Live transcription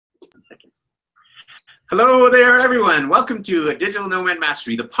Hello there, everyone. Welcome to Digital Nomad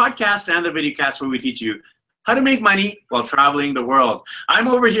Mastery, the podcast and the videocast where we teach you how to make money while traveling the world. I'm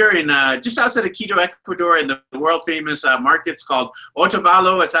over here in just outside of Quito, Ecuador, in the world-famous markets called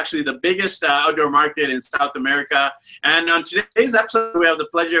Otavalo. It's actually the biggest outdoor market in South America. And on today's episode, we have the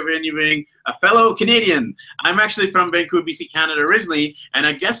pleasure of interviewing a fellow Canadian. I'm actually from Vancouver, BC, Canada originally, and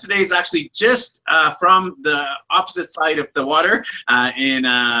our guest today is actually just from the opposite side of the water in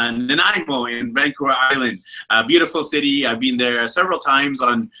Nanaimo in Vancouver Island. Beautiful city. I've been there several times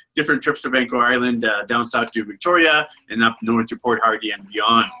on different trips to Vancouver Island, down south to Victoria and up north to Port Hardy and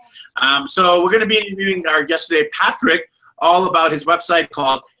beyond. So we're going to be interviewing our guest today, Patrick, all about his website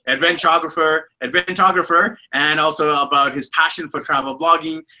called Adventographer, and also about his passion for travel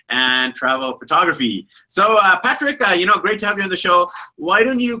blogging and travel photography. So Patrick, great to have you on the show. Why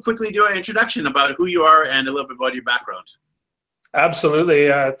don't you quickly do an introduction about who you are and a little bit about your background? Absolutely.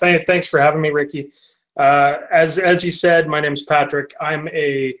 Thanks for having me, Ricky. As you said, my name's Patrick. I'm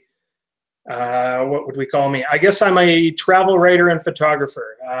a what would we call me? I guess I'm a travel writer and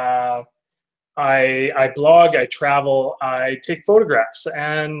photographer. I blog, I travel, I take photographs,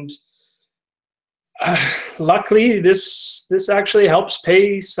 and luckily this actually helps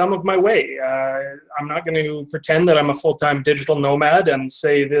pay some of my way. I'm not going to pretend that I'm a full-time digital nomad and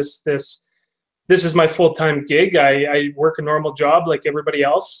say this is my full-time gig. I work a normal job like everybody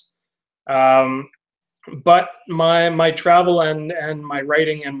else. But my travel and my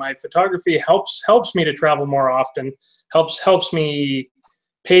writing and my photography helps me to travel more often, helps me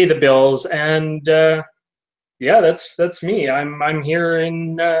pay the bills, and yeah, that's me. I'm here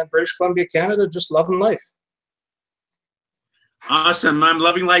in British Columbia, Canada, just loving life. Awesome. I'm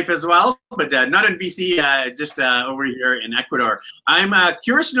loving life as well, but not in BC, just over here in Ecuador. I'm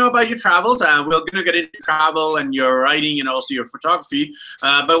curious to know about your travels. We're going to get into travel and your writing and also your photography,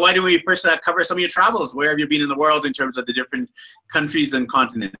 but why don't we first cover some of your travels? Where have you been in the world in terms of the different countries and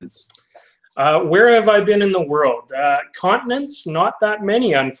continents? Where have I been in the world? Continents, not that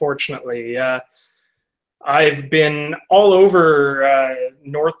many, unfortunately. I've been all over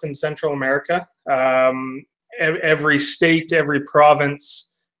North and Central America. Every state, every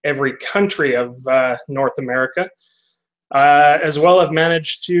province, every country of North America. As well, I've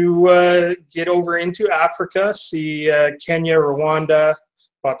managed to get over into Africa, see Kenya, Rwanda,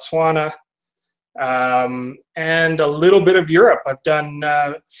 Botswana, and a little bit of Europe. I've done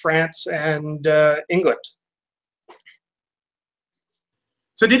France and England.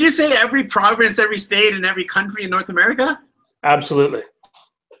 So did you say every province, every state, and every country in North America? Absolutely.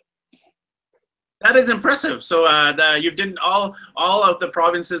 That is impressive. So you've done all of the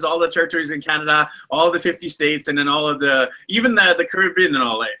provinces, all the territories in Canada, all the 50 states, and then all of even the Caribbean and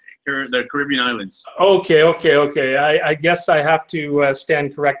all that, the Caribbean islands. Okay. I guess I have to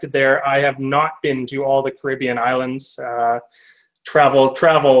stand corrected there. I have not been to all the Caribbean islands.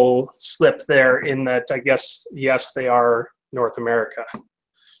 Travel slip there in that, I guess, yes, they are North America.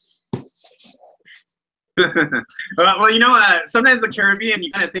 Well, sometimes the Caribbean,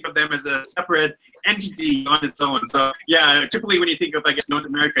 you kind of think of them as a separate entity on its own. So, yeah, typically when you think of, I guess, North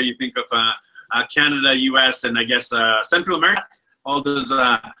America, you think of Canada, U.S., and I guess Central America, all those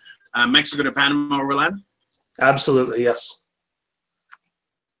Mexico to Panama overland? Absolutely, yes.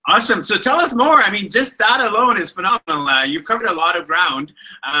 Awesome. So tell us more. I mean, just that alone is phenomenal. You've covered a lot of ground.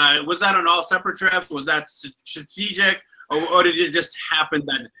 Was that an all separate trip? Was that strategic? Or did it just happen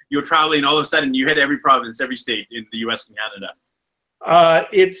that you're traveling and all of a sudden you hit every province, every state in the U.S. and Canada?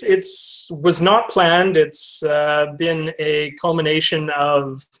 It was not planned. It's been a culmination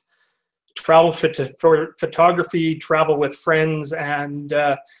of travel photography, travel with friends, and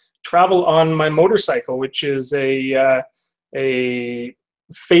travel on my motorcycle, which is a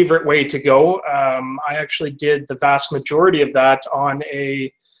favorite way to go. I actually did the vast majority of that on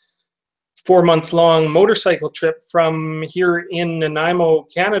a 4-month-long motorcycle trip from here in Nanaimo,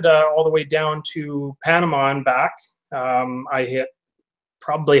 Canada, all the way down to Panama and back. I hit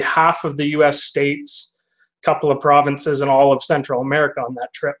probably half of the U.S. states, a couple of provinces, and all of Central America on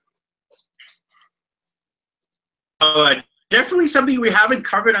that trip. Definitely something we haven't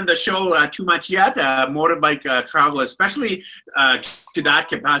covered on the show too much yet, motorbike travel, especially to that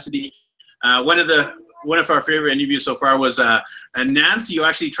capacity. One of our favorite interviews so far was Nancy, who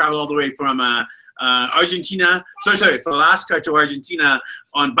actually traveled all the way from Argentina, from Alaska to Argentina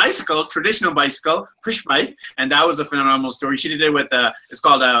on bicycle, traditional bicycle, push bike, and that was a phenomenal story. She did it with, it's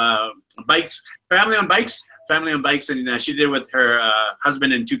called Family on Bikes, and she did it with her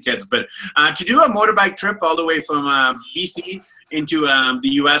husband and 2 kids. But to do a motorbike trip all the way from BC into the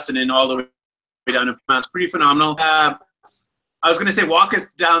US and then all the way down to Panama, it's pretty phenomenal. I was going to say walk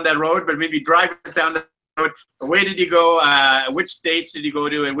us down that road, but maybe drive us down Where did you go? Which states did you go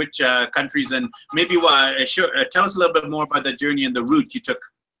to, and which countries? And maybe tell us a little bit more about the journey and the route you took.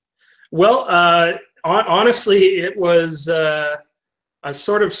 Well, honestly, it was a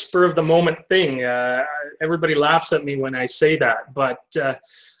sort of spur of the moment thing. Everybody laughs at me when I say that, but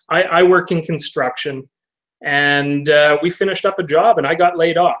I work in construction, and we finished up a job, and I got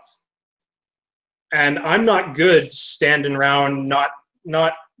laid off. And I'm not good standing around not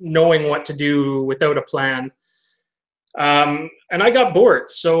knowing what to do without a plan. And I got bored.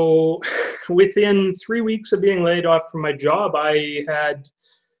 So within 3 weeks of being laid off from my job, I had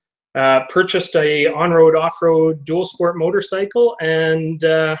purchased a on-road, off-road dual sport motorcycle and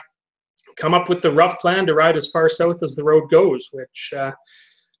come up with the rough plan to ride as far south as the road goes, which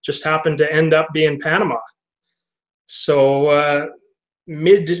just happened to end up being Panama. So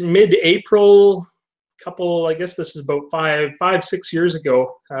mid-April, I guess this is about 6 years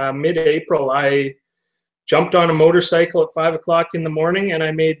ago, mid-April, I jumped on a motorcycle at 5 o'clock in the morning, and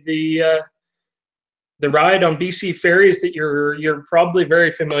I made the ride on BC ferries that you're probably very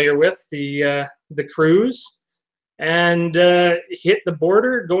familiar with, the cruise, and hit the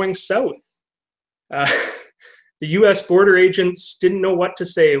border going south. The U.S. border agents didn't know what to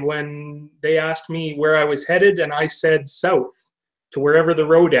say when they asked me where I was headed, and I said south to wherever the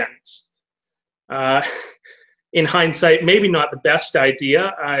road ends. In hindsight, maybe not the best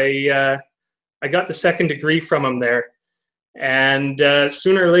idea. I got the second degree from them there. And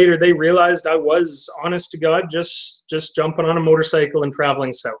sooner or later, they realized I was, honest to God, just jumping on a motorcycle and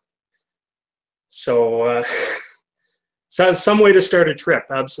traveling south. So, some way to start a trip,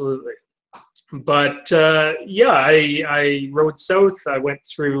 absolutely. But yeah, I rode south. I went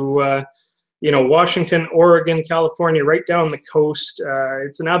through, Washington, Oregon, California, right down the coast.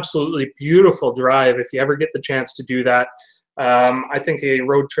 It's an absolutely beautiful drive if you ever get the chance to do that. I think a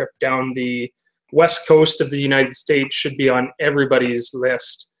road trip down the west coast of the United States should be on everybody's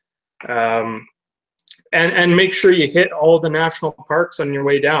list. And make sure you hit all the national parks on your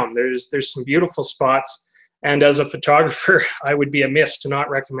way down. There's some beautiful spots, and as a photographer, I would be amiss to not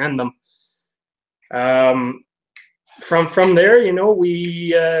recommend them. From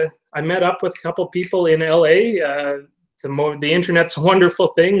there, I met up with a couple people in LA. The internet's a wonderful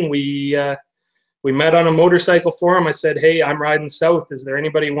thing. We met on a motorcycle forum. I said, hey, I'm riding south. Is there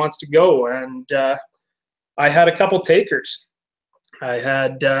anybody who wants to go? And I had a couple takers. I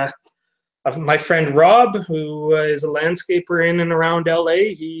had my friend Rob, who is a landscaper in and around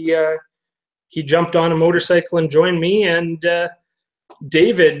LA. He jumped on a motorcycle and joined me. And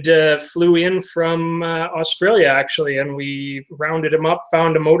David flew in from Australia, actually, and we rounded him up,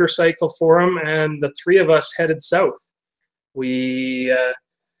 found a motorcycle for him, and the three of us headed south. We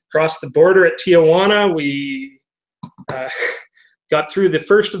crossed the border at Tijuana. We got through the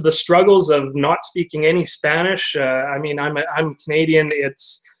first of the struggles of not speaking any Spanish. I mean, I'm Canadian.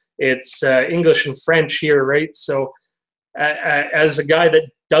 It's English and French here, right? So as a guy that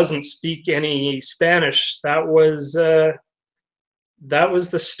doesn't speak any Spanish, that was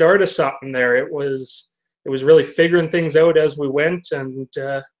the start of something there. It was really figuring things out as we went, and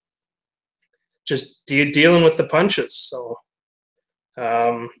just dealing with the punches. So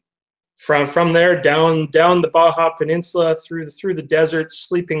from there down the Baja Peninsula through the deserts,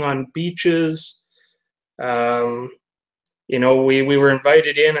 sleeping on beaches. We were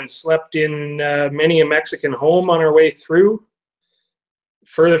invited in and slept in many a Mexican home on our way through.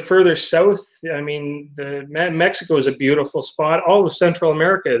 Further south, I mean, Mexico is a beautiful spot. All of Central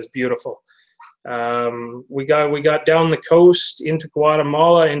America is beautiful. We got down the coast into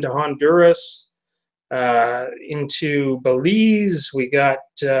Guatemala, into Honduras, into Belize. We got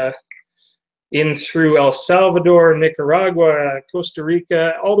in through El Salvador, Nicaragua, Costa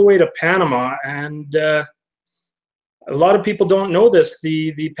Rica, all the way to Panama. And a lot of people don't know this.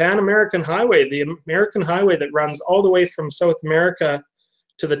 The Pan American Highway, the American highway that runs all the way from South America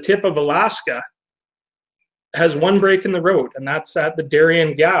to the tip of Alaska, has one break in the road, and that's at the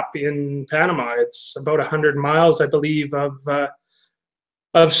Darien Gap in Panama. It's about 100 miles, I believe, of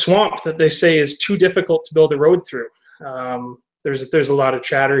swamp that they say is too difficult to build a road through. There's a lot of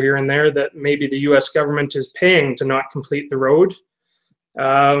chatter here and there that maybe the U.S. government is paying to not complete the road.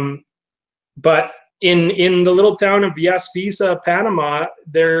 But in the little town of Yasvisa, Panama,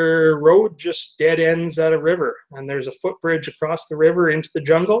 their road just dead ends at a river, and there's a footbridge across the river into the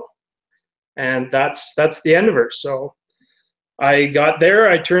jungle, and that's the end of her. So I got there,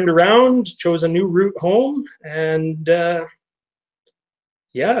 I turned around, chose a new route home, and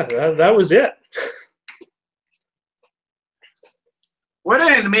yeah, that was it. What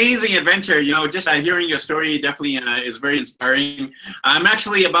an amazing adventure. You know, just hearing your story definitely is very inspiring. I'm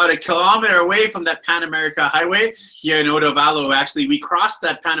actually about a kilometer away from that Pan America Highway here in Otavalo. Actually, we crossed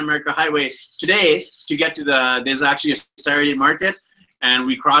that Pan America Highway today to get to there's actually a Saturday market, and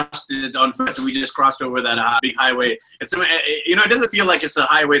we crossed it on foot. We just crossed over that big highway. It's, you know, it doesn't feel like it's a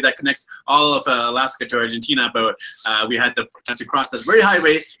highway that connects all of Alaska to Argentina, but we had the chance to cross this very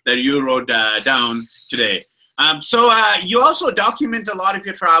highway that you rode down today. So you also document a lot of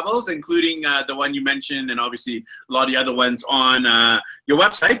your travels, including the one you mentioned, and obviously a lot of the other ones on your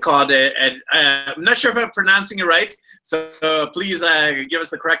website called, I'm not sure if I'm pronouncing it right, so please give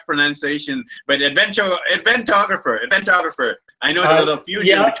us the correct pronunciation, but Adventographer. I know the little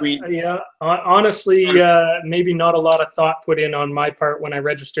fusion between. Yeah, honestly, maybe not a lot of thought put in on my part when I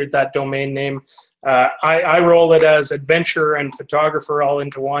registered that domain name. I roll it as adventure and photographer all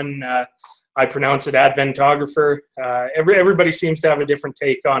into one. I pronounce it Adventographer. Everybody seems to have a different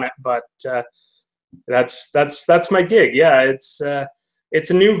take on it, but that's my gig. Yeah, it's a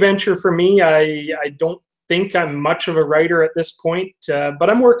new venture for me. I don't think I'm much of a writer at this point, but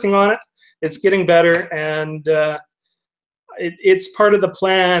I'm working on it. It's getting better, and it's part of the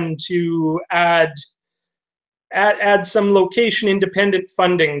plan to add some location-independent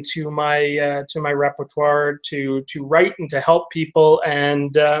funding to my repertoire to write and to help people,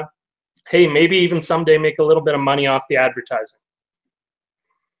 and hey, maybe even someday make a little bit of money off the advertising.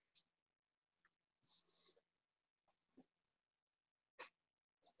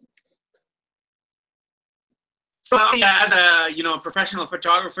 So as a professional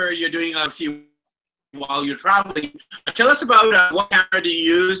photographer, you're doing a few while you're traveling. Tell us about what camera do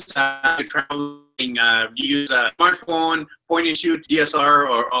you use? You're traveling. Do you use a smartphone, point and shoot, DSLR,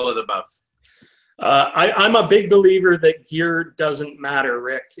 or all of the above? I'm a big believer that gear doesn't matter,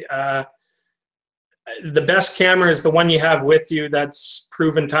 Rick. The best camera is the one you have with you. That's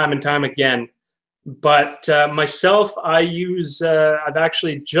proven time and time again. But myself, I use, I've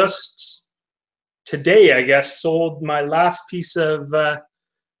actually just today, I guess, sold my last piece of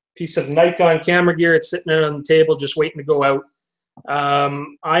Nikon camera gear. It's sitting on the table just waiting to go out.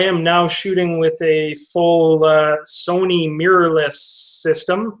 I am now shooting with a full Sony mirrorless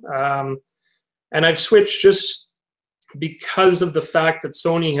system. And I've switched just because of the fact that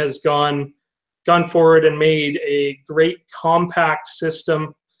Sony has gone forward and made a great compact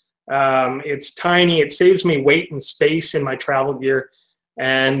system. It's tiny. It saves me weight and space in my travel gear.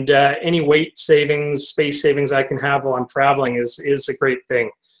 And any weight savings, space savings I can have while I'm traveling is a great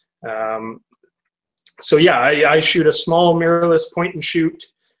thing. So yeah, I shoot a small mirrorless point and shoot.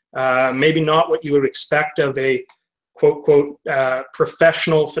 Maybe not what you would expect of a quote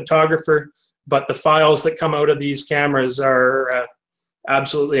professional photographer, but the files that come out of these cameras are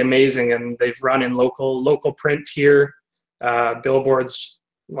absolutely amazing, and they've run in local print here, billboards,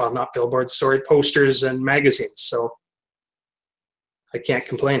 well, not billboards, sorry, posters and magazines. So I can't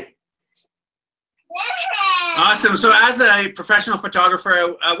complain. Awesome. So as a professional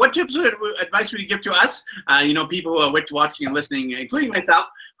photographer, what tips or advice would you give to us, people who are watching and listening, including myself,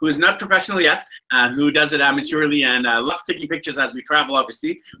 who is not professional yet, who does it amateurly and loves taking pictures as we travel,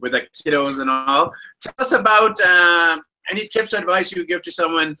 obviously, with the kiddos and all. Tell us about any tips or advice you would give to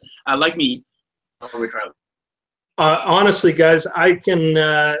someone like me while we travel. Honestly, guys, I can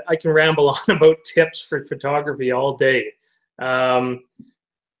ramble on about tips for photography all day.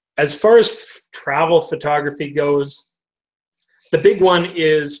 As far as travel photography goes, the big one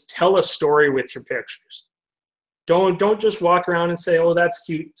is tell a story with your pictures. Don't just walk around and say, "Oh, that's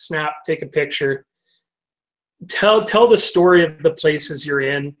cute, snap, take a picture." Tell the story of the places you're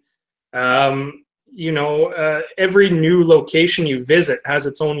in. Every new location you visit has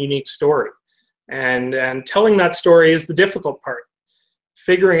its own unique story, and telling that story is the difficult part.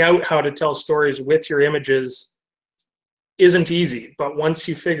 Figuring out how to tell stories with your images isn't easy, but once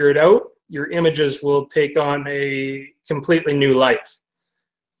you figure it out, your images will take on a completely new life.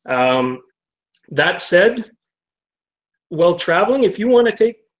 That said, while traveling, if you want to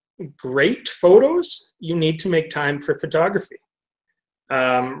take great photos, you need to make time for photography.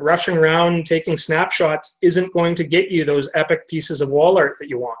 Rushing around taking snapshots isn't going to get you those epic pieces of wall art that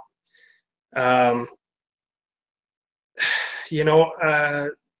you want.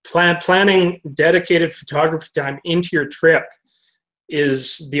 Planning dedicated photography time into your trip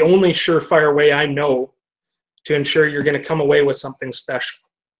is the only surefire way I know to ensure you're going to come away with something special.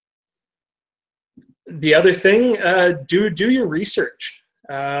 The other thing, do your research.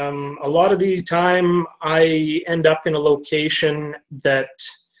 A lot of the time I end up in a location that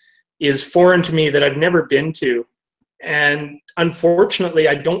is foreign to me, that I've never been to, And unfortunately,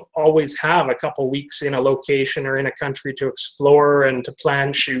 I don't always have a couple weeks in a location or in a country to explore and to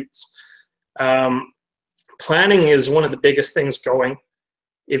plan shoots. Planning is one of the biggest things going.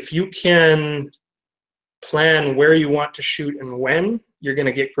 If you can plan where you want to shoot and when, you're going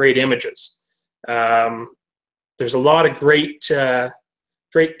to get great images. There's a lot of great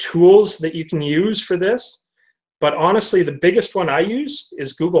tools that you can use for this. But honestly, the biggest one I use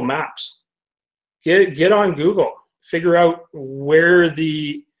is Google Maps. Get on Google. Figure out where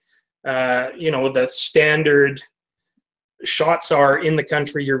the the standard shots are in the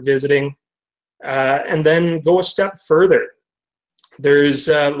country you're visiting, and then go a step further. There's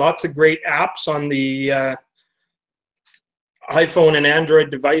lots of great apps on the iPhone and Android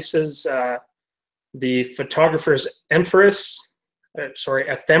devices. The photographer's Ephemeris,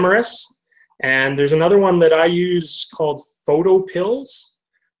 and there's another one that I use called PhotoPills.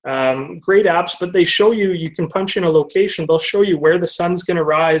 Great apps, but they show you, you can punch in a location, they'll show you where the sun's going to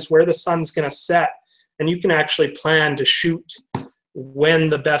rise, where the sun's going to set, and you can actually plan to shoot when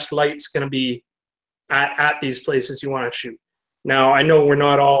the best light's going to be at these places you want to shoot. Now, I know we're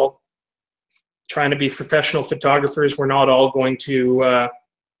not all trying to be professional photographers. We're not all going to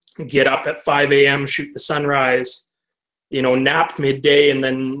get up at 5 a.m., shoot the sunrise, nap midday, and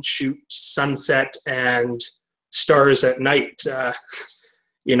then shoot sunset and stars at night.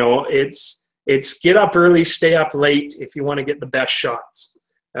 It's get up early, stay up late if you want to get the best shots.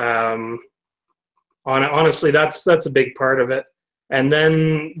 Honestly, that's a big part of it. And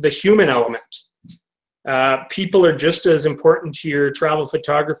then the human element. People are just as important to your travel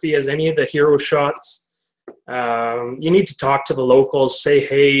photography as any of the hero shots. You need to talk to the locals, say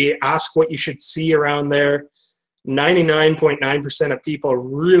hey, ask what you should see around there. 99.9% of people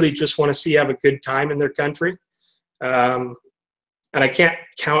really just want to have a good time in their country. And I can't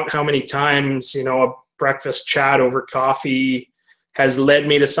count how many times, a breakfast chat over coffee has led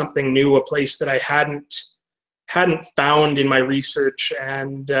me to something new, a place that I hadn't found in my research,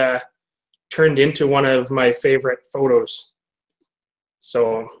 and turned into one of my favorite photos.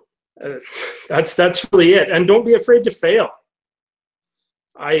 So that's really it. And don't be afraid to fail.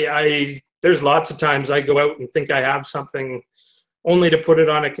 There's lots of times I go out and think I have something, only to put it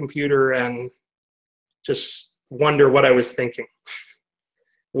on a computer and just wonder what I was thinking.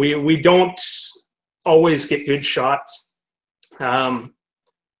 We don't always get good shots.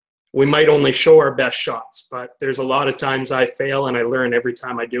 We might only show our best shots, but there's a lot of times I fail and I learn every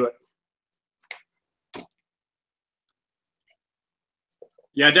time I do it.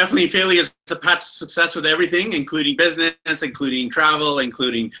 Yeah, definitely failure is the path to success with everything, including business, including travel,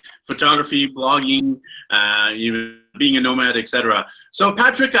 including photography, blogging, being a nomad, etc. So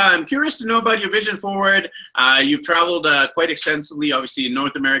Patrick, I'm curious to know about your vision forward. You've traveled quite extensively, obviously in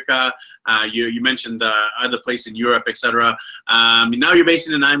North America. You mentioned other places in Europe, etc. Now you're based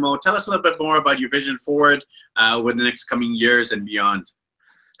in Nanaimo. Tell us a little bit more about your vision forward over the next coming years and beyond.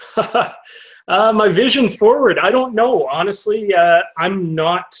 My vision forward, I don't know, honestly. I'm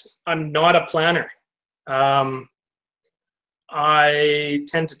not a planner. I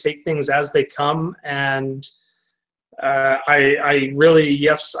tend to take things as they come, and I really,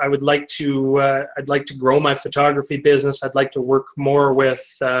 yes, I would like to. I'd like to grow my photography business. I'd like to work more with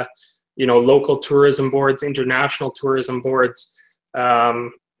local tourism boards, international tourism boards,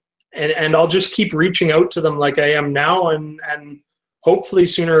 and I'll just keep reaching out to them like I am now, and hopefully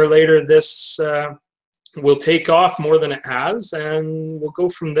sooner or later this will take off more than it has, and we'll go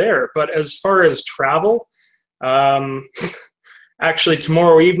from there. But as far as travel, actually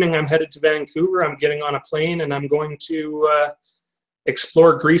tomorrow evening I'm headed to Vancouver. I'm getting on a plane and I'm going to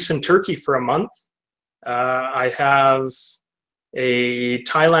explore Greece and Turkey for a month. I have a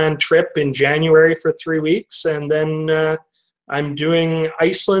Thailand trip in January for 3 weeks, and then I'm doing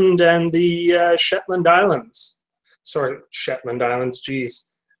Iceland and the Shetland Islands. Sorry, Shetland Islands, geez.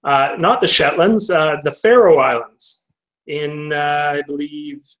 Not the Shetlands, the Faroe Islands in, I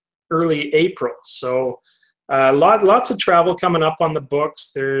believe, early April. So lots of travel coming up on the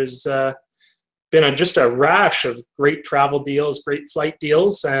books. There's been just a rash of great travel deals, great flight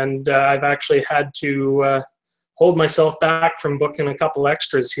deals, and I've actually had to hold myself back from booking a couple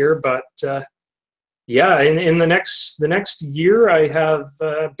extras here. But yeah, in the next year, I have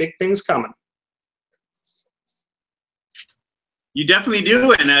big things coming. You definitely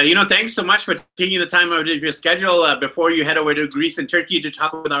do, and thanks so much for taking the time out of your schedule before you head over to Greece and Turkey to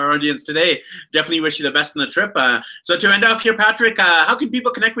talk with our audience today. Definitely wish you the best on the trip. So to end off here, Patrick, how can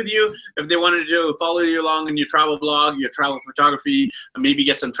people connect with you if they wanted to follow you along in your travel blog, your travel photography, and maybe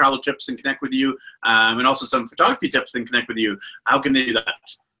get some travel tips and connect with you, and also some photography tips and connect with you? How can they do that?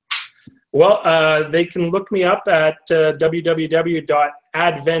 Well, they can look me up at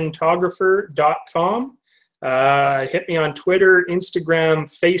www.adventographer.com. Hit me on Twitter, Instagram,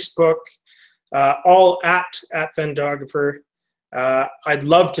 Facebook, all at Ventographer. I'd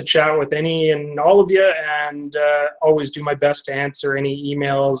love to chat with any and all of you, and always do my best to answer any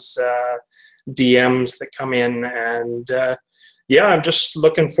emails, DMs that come in. And yeah, I'm just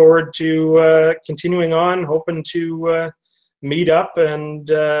looking forward to continuing on, hoping to meet up and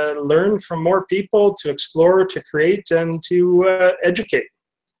learn from more people, to explore, to create, and to educate.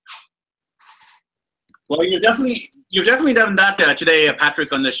 Well, you've definitely done that today,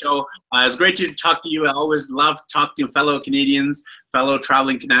 Patrick, on the show. It's great to talk to you. I always love talking to fellow Canadians, fellow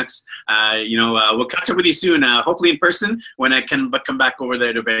traveling Canucks. We'll catch up with you soon, hopefully in person, when I can come back over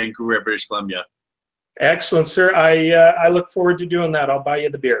there to Vancouver, British Columbia. Excellent, sir. I look forward to doing that. I'll buy you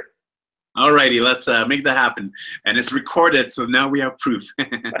the beer. All righty, let's make that happen. And it's recorded, so now we have proof.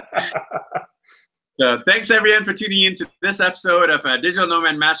 So thanks everyone for tuning in to this episode of Digital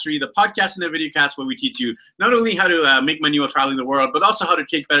Nomad Mastery, the podcast and the videocast where we teach you not only how to make money while traveling the world, but also how to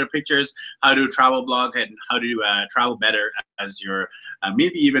take better pictures, how to travel blog, and how to travel better as you're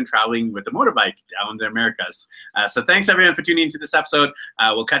maybe even traveling with a motorbike down the Americas. So thanks everyone for tuning into this episode.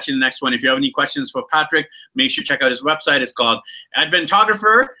 We'll catch you in the next one. If you have any questions for Patrick, make sure to check out his website. It's called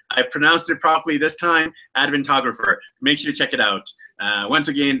Adventographer. I pronounced it properly this time, Adventographer. Make sure to check it out. Once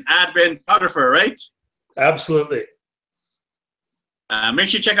again, Adventographer, right? Absolutely. Make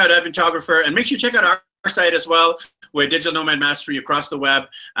sure you check out Adventographer, and make sure you check out our site as well. We're Digital Nomad Mastery across the web.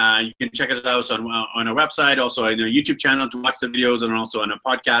 You can check it out on our website, also on our YouTube channel to watch the videos, and also on a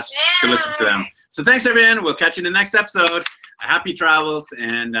podcast to listen to them. So thanks, everyone. We'll catch you in the next episode. Happy travels,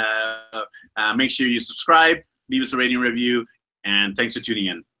 and make sure you subscribe, leave us a rating review, and thanks for tuning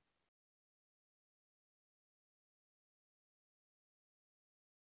in.